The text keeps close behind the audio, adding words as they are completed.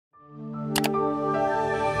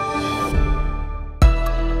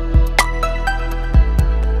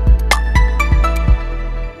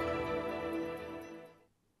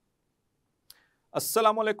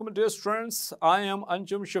Assalamu alaikum dear students, I am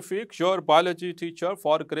Anjum Shafiq, your biology teacher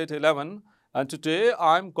for grade 11, and today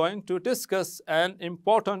I am going to discuss an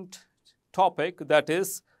important topic, that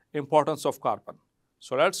is importance of carbon.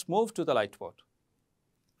 So let's move to the whiteboard.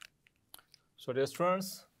 So dear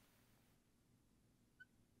students,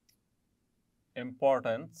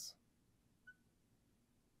 importance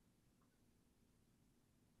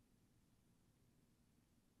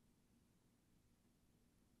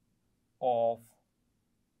of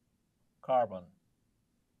carbon.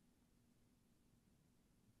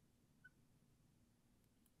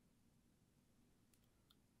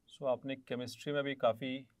 सो आपने chemistry में भी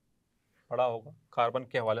काफ़ी पढ़ा होगा carbon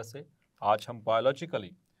के हवाले से। आज हम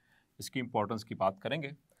बायोलॉजिकली इसकी इम्पोर्टेंस की बात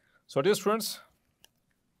करेंगे। So dear students,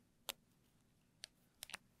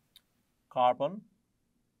 carbon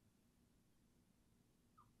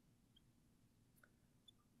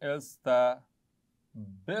is the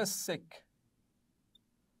basic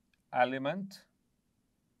element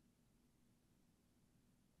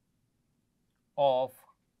of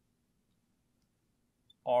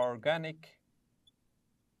organic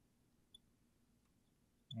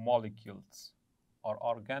molecules or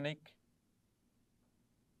organic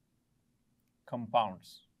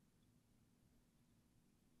compounds.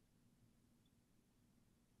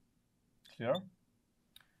 Clear?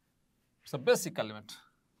 It's a basic element.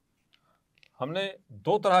 हमने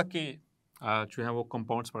दो तरह के जो है वो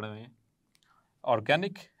कंपाउंड्स पढ़े हुए हैं,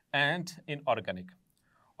 organic and inorganic.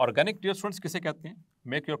 Organic dear students किसे कहते हैं?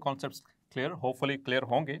 Make your concepts clear, hopefully clear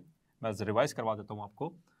होंगे। मैं रिवाइज करवा देता हूँ आपको।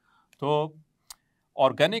 तो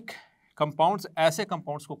ऑर्गेनिक कंपाउंड्स ऐसे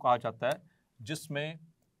कंपाउंड्स को कहा जाता है जिसमें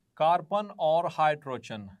कार्बन और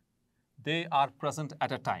hydrogen they are present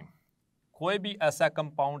at a time. कोई भी ऐसा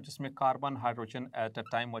कंपाउंड जिसमें carbon hydrogen at a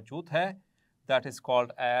time मौजूद है, that is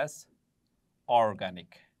called as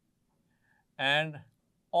organic, and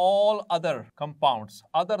all other compounds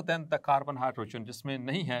other than the carbon hydrogen जिसमें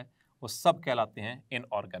नहीं है वो सब कहलाते हैं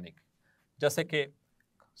inorganic। जैसे कि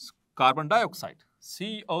कार्बन डाइऑक्साइड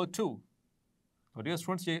CO2, तो डियर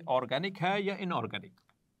स्टूडेंट्स ये ऑर्गेनिक है या inorganic?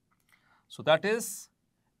 So that is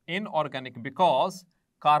inorganic because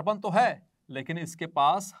carbon तो है लेकिन इसके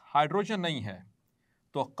पास हाइड्रोजन नहीं है।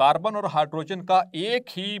 तो कार्बन और हाइड्रोजन का एक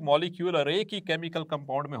ही मॉलिक्यूल और एक ही केमिकल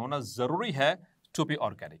कंपाउंड में होना जरूरी है टू बी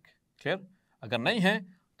ऑर्गेनिक। क्लियर? अगर नहीं है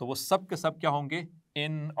तो वो सब के सब क्या होंगे?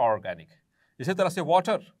 इनऑर्गेनिक। इसी तरह से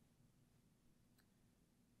वाटर,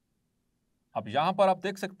 अब यहां पर आप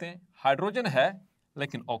देख सकते हैं हाइड्रोजन है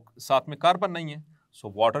लेकिन साथ में कार्बन नहीं है, so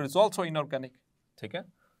water is also inorganic. ठीक है?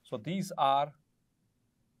 So these are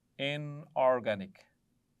inorganic.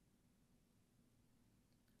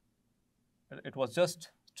 It was just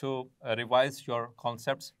to revise your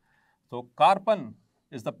concepts. So carbon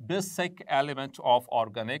is the basic element of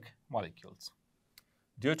organic molecules.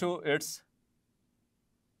 Due to its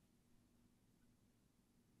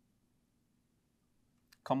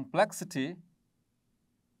complexity,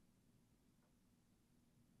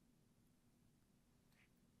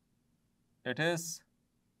 it is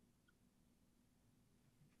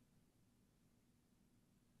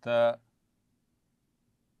the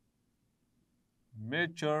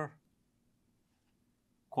major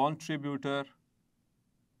contributor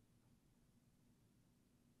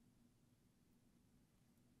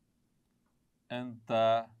in the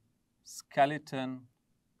skeleton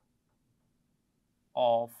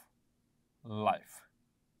of life.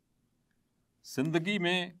 जिंदगी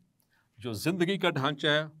में जो जिंदगी का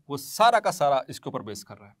ढांचा है वो सारा का सारा इसके ऊपर बेस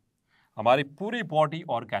कर रहा है। हमारी पूरी बॉडी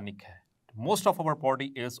ऑर्गेनिक है। Most of our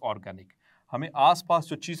body is organic. हमें आसपास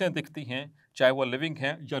जो चीज़ें दिखती हैं, चाहे वो लिविंग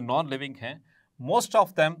हैं या नॉन लिविंग हैं, most of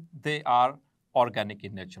them they are organic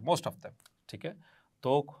in nature, most of them. ठीक है?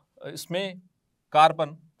 तो इसमें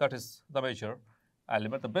carbon that is the major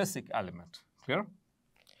element, the basic element. Clear?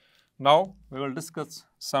 Now we will discuss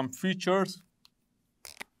some features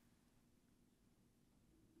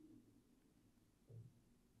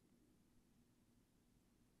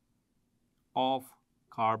of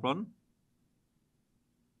carbon,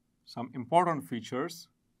 some important features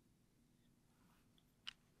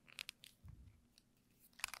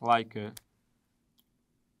like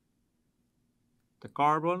the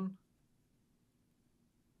carbon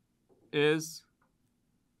is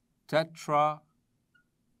tetravalent।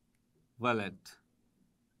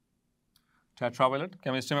 tetravalent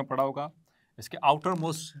chemistry में पढ़ा होगा। इसके outer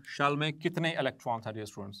most shell में कितने electrons हैं dear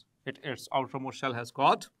students? its outer most shell has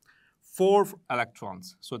got 4 electrons,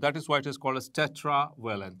 so that is why it is called as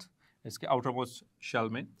tetravalent। इसके outer most shell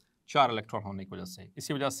में 4 electron होने की वजह से,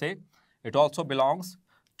 इसी वजह से it also belongs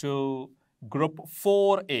to group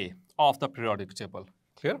 4A of the periodic table।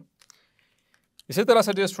 Clear? इसी तरह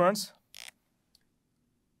से डियर स्टूडेंट्स,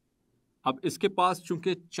 अब इसके पास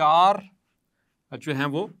चूंकि 4 जो हैं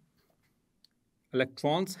वो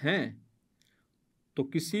इलेक्ट्रॉन्स हैं, तो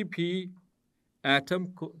किसी भी एटम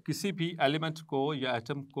को, किसी भी एलिमेंट को या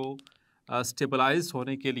एटम को स्टेबलाइज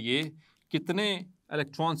होने के लिए कितने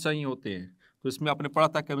इलेक्ट्रॉन्स चाहिए होते हैं? तो इसमें आपने पढ़ा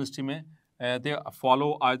था केमिस्ट्री में, they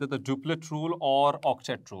follow either the duplet rule और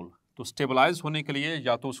ऑक्टेट रूल। तो स्टेबलाइज होने के लिए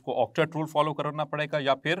या तो उसको ऑक्टेट रूल फॉलो करना पड़ेगा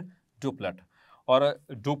या फिर डुप्लेट। और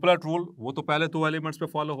डुप्लेट रूल वो तो पहले 2 एलिमेंट्स पे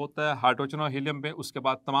फॉलो होता है, हाइड्रोजन और हीलियम पे, उसके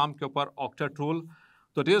बाद तमाम के ऊपर ऑक्टेट रूल।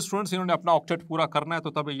 तो डियर स्टूडेंट्स, इन्होंने अपना ऑक्टेट पूरा करना है, तो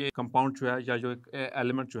तब ये कंपाउंड जो है या जो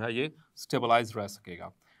एलिमेंट जो है ये स्टेबलाइज रह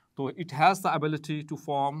सकेगा। तो it has the ability to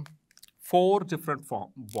form 4 different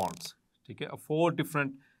bonds, ठीक है, 4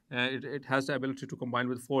 different, it has the ability to combine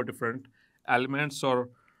with 4 different elements or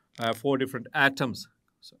 4 different atoms,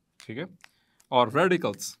 ठीक है। और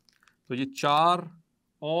radicals, तो ये 4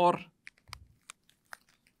 और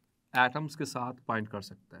एटम्स के साथ बाइंड कर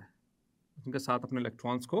सकता है, उनके साथ अपने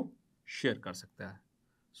इलेक्ट्रॉन्स को शेयर कर सकता है।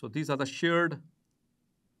 So these are the shared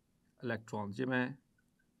electrons. ये मैं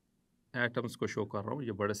एटम्स को शो कर रहा हूँ,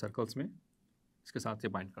 ये बड़े सर्कल्स में, इसके साथ ये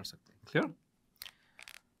बाइंड कर सकते हैं। क्लियर?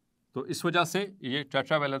 तो इस वजह से ये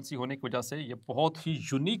टेट्रावैलेंसी होने की वजह से ये बहुत ही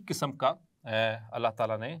यूनिक किस्म का अल्लाह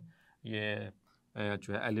ताला ने ये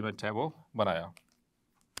जो है एलिमेंट है वो बनाया।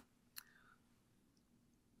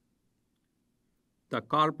 The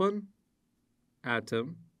carbon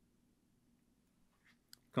atom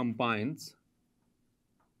combines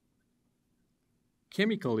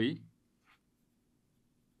chemically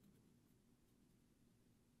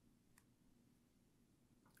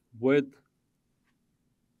with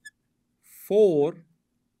 4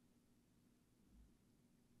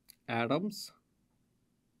 atoms,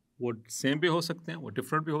 वो सेम भी हो सकते हैं, वो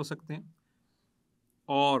डिफरेंट भी हो सकते हैं,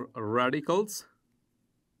 और radicals,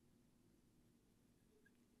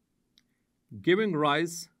 giving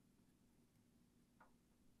rise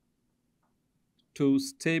to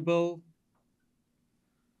stable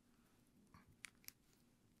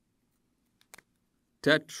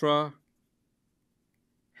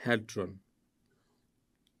tetrahedron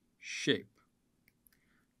shape।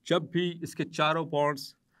 जब भी इसके चारों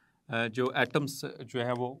बॉन्ड्स जो एटम्स जो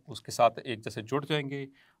है वो उसके साथ एक जैसे जुड़ जाएंगे,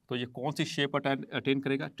 तो ये कौन सी शेप अटेन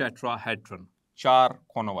करेगा? टेट्राहेड्रन, 4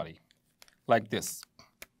 कोनों वाली, like this.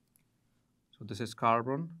 So this is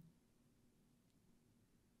carbon,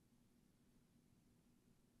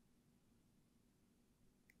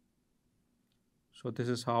 so this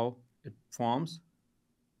is how it forms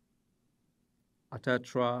a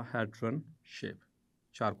tetrahedron shape,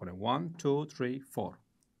 4 कोने, 1 2 3 4।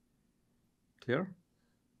 Clear?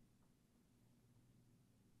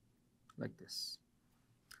 Like this.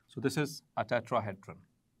 So this is a tetrahedron.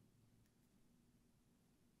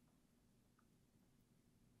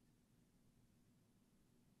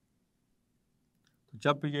 तो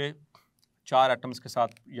जब भी ये 4 एटम्स के साथ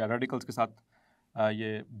या रेडिकल्स के साथ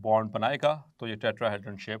ये बॉन्ड बनाएगा, तो ये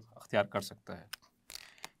टेट्राहेड्रन शेप अख्तियार कर सकता है।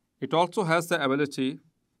 It also has the ability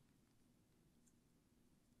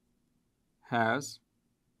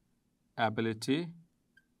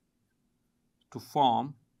to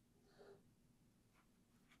form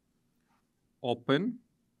open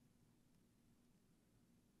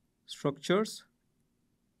structures,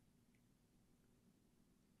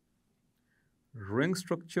 ring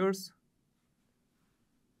structures,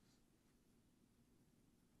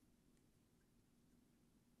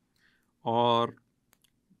 or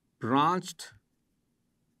branched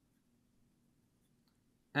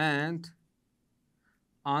and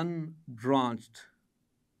unbranched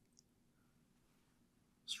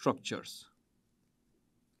structures।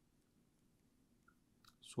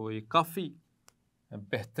 सो ये काफ़ी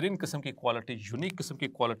बेहतरीन किस्म की क्वालिटी, यूनिक किस्म की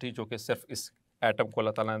क्वालिटी जो कि सिर्फ इस एटम को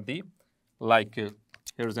अल्लाह ताला ने दी। Like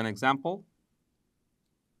here is an example,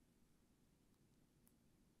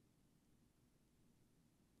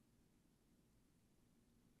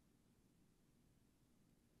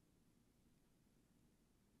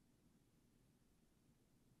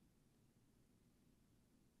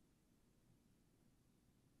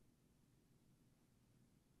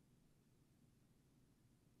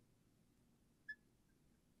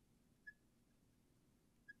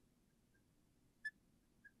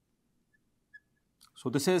 so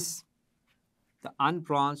this is the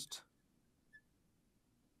unbranched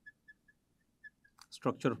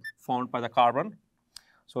structure formed by the carbon.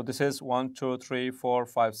 So this is 1 2 3 4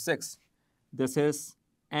 5 6, this is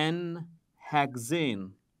n-hexane,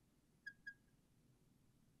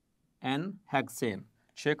 n-hexane।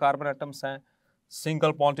 6 carbon atoms हैं,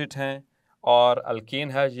 सिंगल बॉन्डेड हैं, और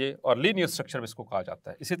अल्केन है ये, और लीनियर स्ट्रक्चर इसको कहा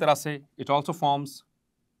जाता है। इसी तरह से it also forms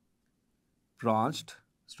branched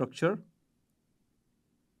structure,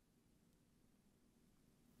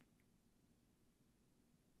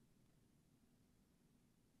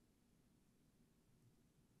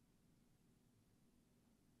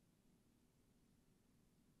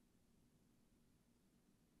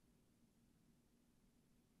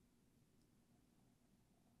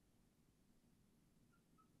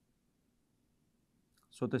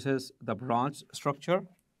 so this is the branch structure.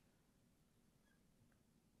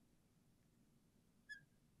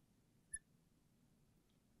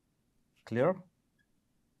 Clear?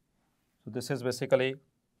 So this is basically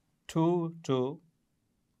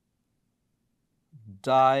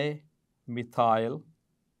 2,2-dimethyl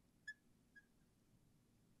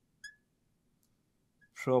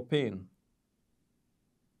propane,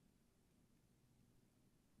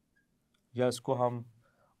 या इसको हम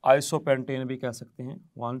आइसोपेंटेन भी कह सकते हैं,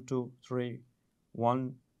 1 2 3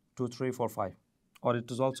 1 2 3 4 5, और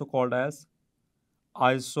it is also called as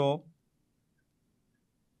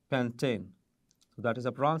isopentane. So that is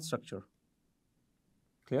a branch structure.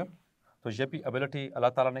 Clear? तो ये भी एबिलिटी अल्लाह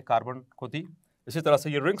ताला ने कार्बन को दी. इसी तरह से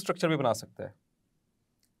ये रिंग स्ट्रक्चर भी बना सकता है,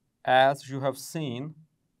 as you have seen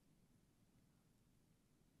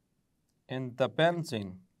in the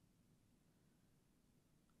benzene.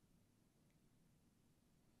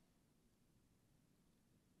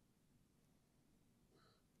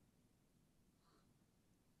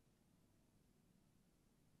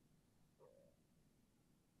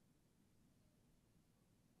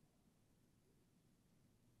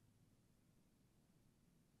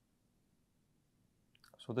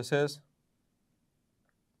 So this is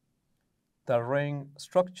the ring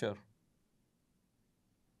structure.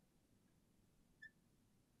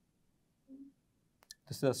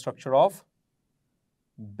 This is the structure of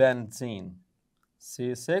benzene,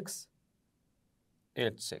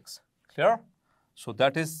 C6H6. Clear? So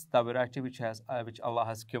that is the variety which Allah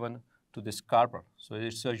has given to this carbon. So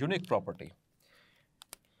it's a unique property.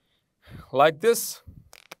 Like this,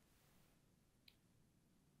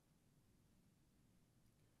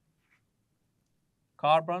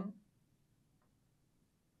 carbon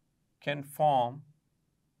can form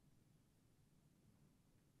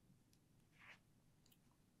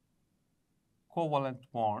covalent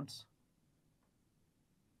bonds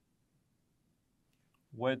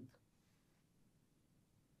with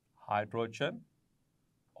hydrogen,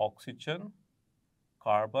 oxygen,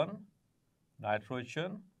 carbon,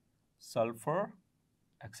 nitrogen, sulfur,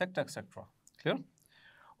 etc. etc. Clear?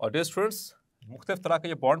 और dear students, मुख्तलिफ तरह के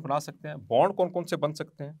ये bond बना सकते हैं. Bond कौन कौन से बन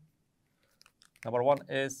सकते हैं? Number 1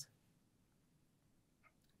 is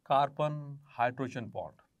carbon hydrogen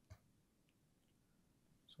bond.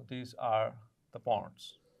 So these are the bonds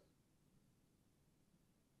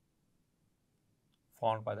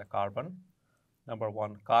formed by the carbon. Number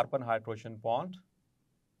 1, carbon hydrogen bond.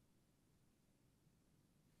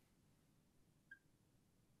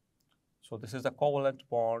 So this is the covalent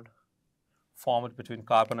bond formed between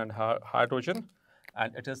carbon and hydrogen,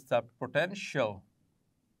 and it is the potential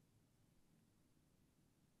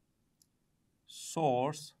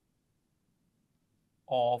source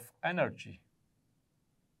of energy.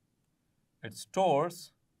 It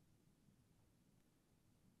stores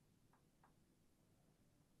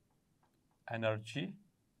energy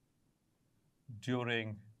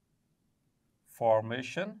during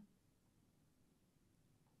formation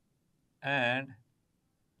and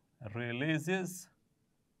releases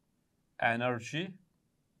energy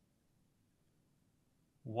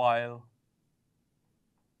while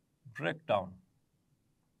breakdown.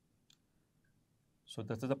 So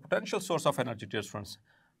this is the potential source of energy, dear friends.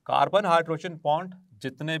 Carbon hydrogen bond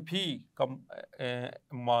जितने भी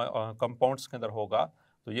compounds के अंदर होगा,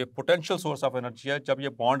 तो ये potential source of energy है. जब ये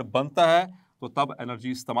बॉन्ड बनता है तो तब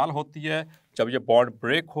एनर्जी इस्तेमाल होती है, जब ये बॉन्ड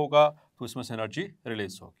ब्रेक होगा तो इसमें से एनर्जी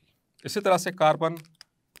रिलीज होगी. इसी तरह से carbon,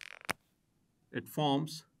 it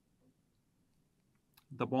forms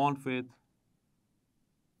the bond with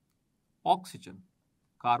oxygen,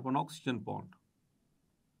 carbon oxygen bond,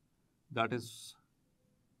 that is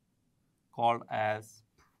called as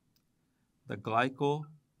the glycosidic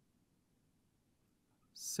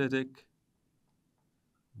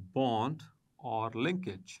bond or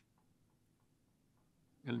linkage.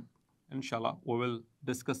 Inshallah, we will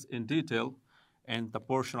discuss in detail in the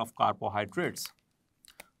portion of carbohydrates.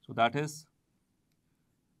 So that is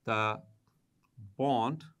the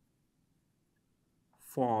bond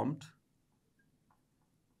formed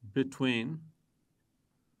between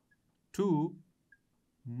two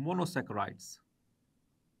monosaccharides.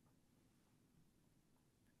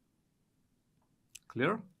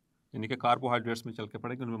 Clear? यानी कि carbohydrates में चल के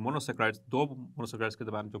पढ़ेंगे, उनमें monosaccharides, दो monosaccharides के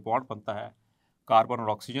दरमियान जो बॉन्ड बनता है कार्बन और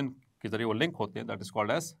ऑक्सीजन के जरिए वो लिंक होते हैं, that is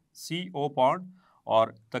called as CO bond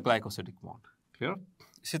और द ग्लाइकोसिडिक बॉन्ड। क्लियर?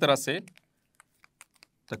 इसी तरह से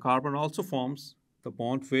the carbon also forms the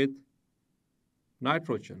bond with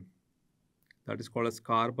nitrogen, that is called as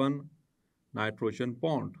carbon nitrogen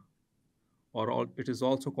bond, or it is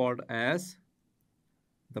also called as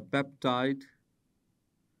the peptide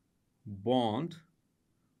bond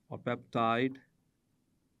or peptide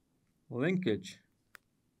linkage.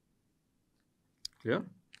 Clear?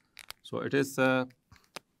 So it is a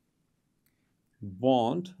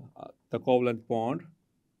bond, the covalent bond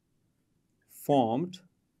formed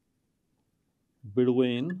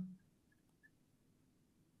between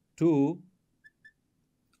two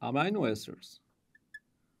amino acids.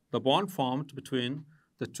 The bond formed between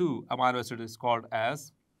the two amino acids is called as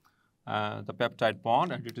the peptide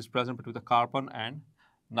bond, and it is present between the carbon and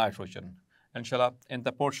nitrogen. Inshallah, in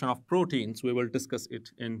the portion of proteins, we will discuss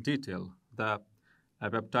it in detail. The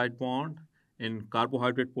peptide bond. In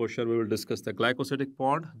carbohydrate portion, we will discuss the glycosidic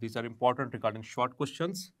bond. These are important regarding short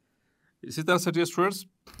questions. इसी तरह से, dear students,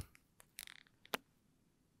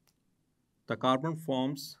 the carbon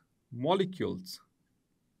forms molecules.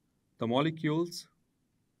 The molecules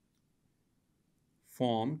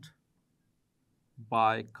formed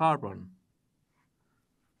by carbon.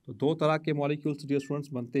 तो दो तरह के molecules dear students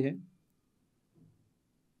बनते हैं.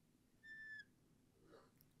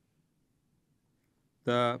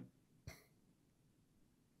 The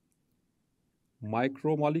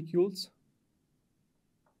micromolecules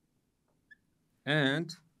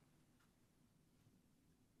and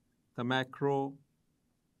the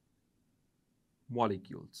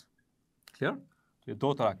macromolecules. Clear? ये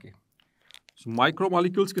दो तरह के. So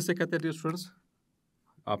micromolecules किसे कहते हैं dear students?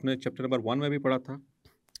 आपने चैप्टर नंबर 1 में भी पढ़ा था.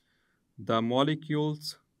 The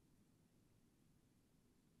molecules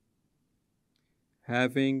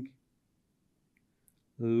having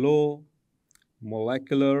low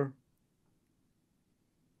molecular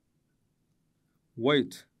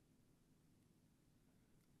weight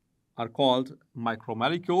are called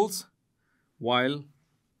micromolecules, while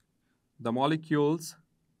the molecules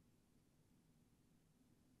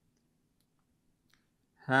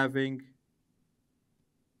having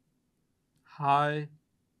high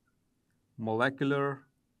molecular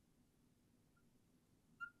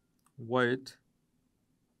weight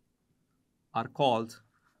are called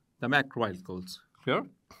the macromolecules. Clear?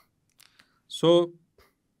 So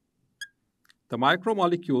the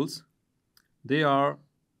micromolecules, they are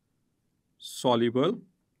soluble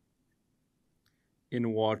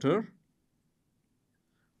in water,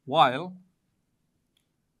 while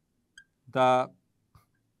the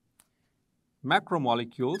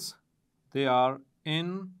macromolecules, they are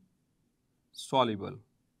insoluble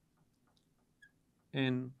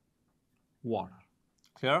in water.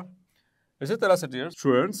 Clear? इसी तरह से dear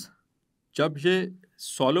students, जब ये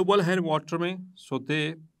soluble है water में, so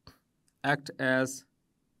they act as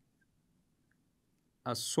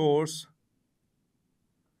a source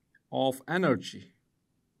of energy.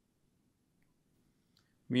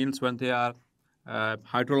 Means when they are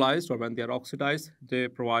hydrolyzed or when they are oxidized, they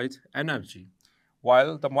provide energy.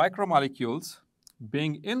 While the micromolecules,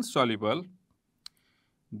 being insoluble,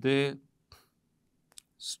 they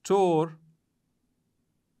store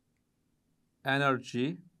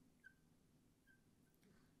energy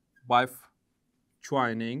by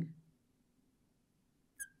joining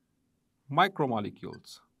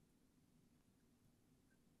micromolecules.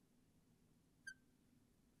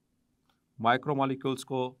 Micromolecules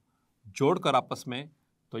को जोड़कर आपस में,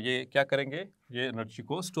 तो ये क्या करेंगे, ये energy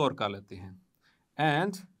को स्टोर कर लेते हैं.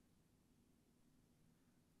 And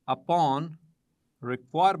upon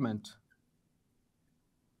requirement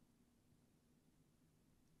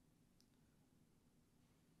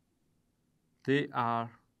they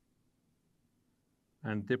are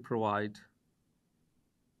and they provide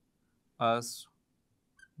us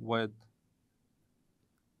with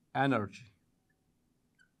energy.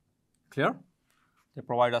 Clear? They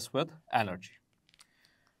provide us with energy.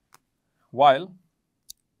 While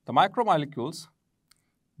the macromolecules,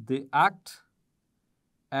 they act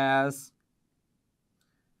as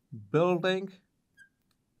building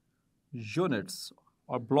units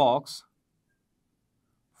or blocks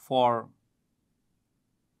for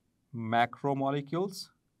macromolecules,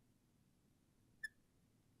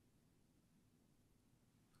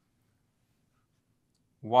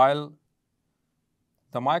 while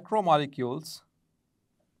the micromolecules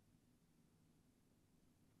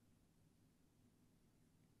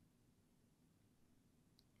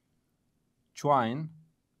join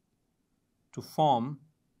to form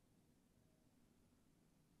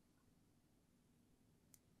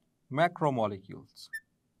macromolecules.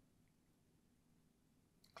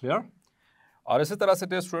 Clear? और इसी तरह से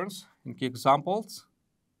dear students, इनकी examples,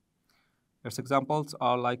 its examples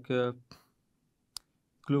are like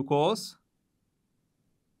glucose,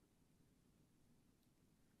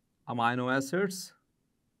 amino acids,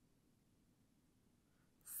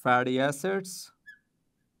 fatty acids,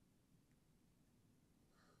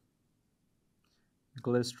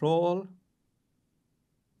 glycerol.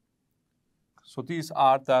 So these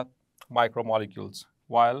are the micromolecules,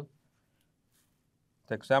 while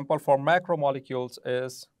the example for macromolecules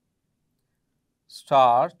is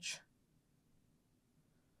starch,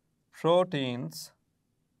 proteins,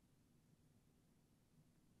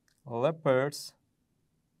 lipids,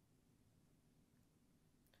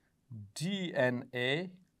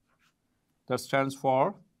 DNA, that stands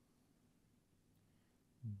for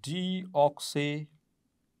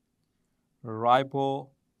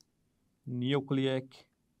deoxyribonucleic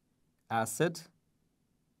acid,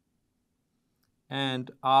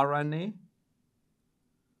 and RNA.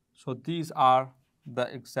 So these are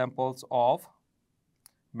the examples of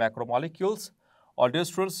macromolecules. और dear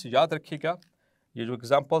students, याद रखिएगा ये जो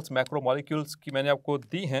examples macromolecules की मैंने आपको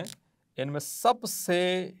दी हैं, इनमें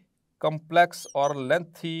सबसे complex और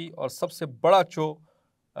lengthy और सबसे बड़ा जो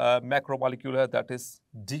macromolecule है, that is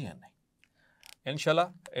DNA.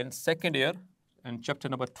 Inshallah, in second year, in chapter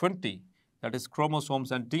number 20, that is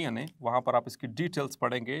chromosomes and DNA, वहाँ पर आप इसकी details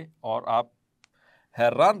पढ़ेंगे और आप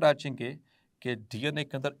हैरान रह जाएंगे कि DNA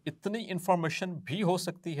के अंदर इतनी information भी हो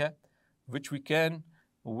सकती है which we can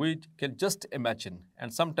just imagine,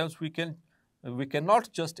 and sometimes we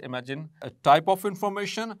cannot just imagine a type of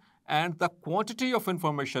information and the quantity of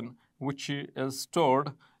information which is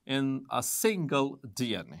stored in a single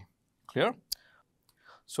DNA. Clear?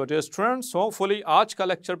 So dear students, hopefully आज का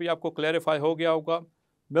lecture भी आपको clarify हो गया होगा.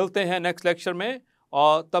 मिलते हैं next lecture में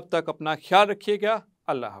और तब तक अपना ख्याल रखिएगा.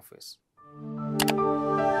 अल्लाह हाफिज़.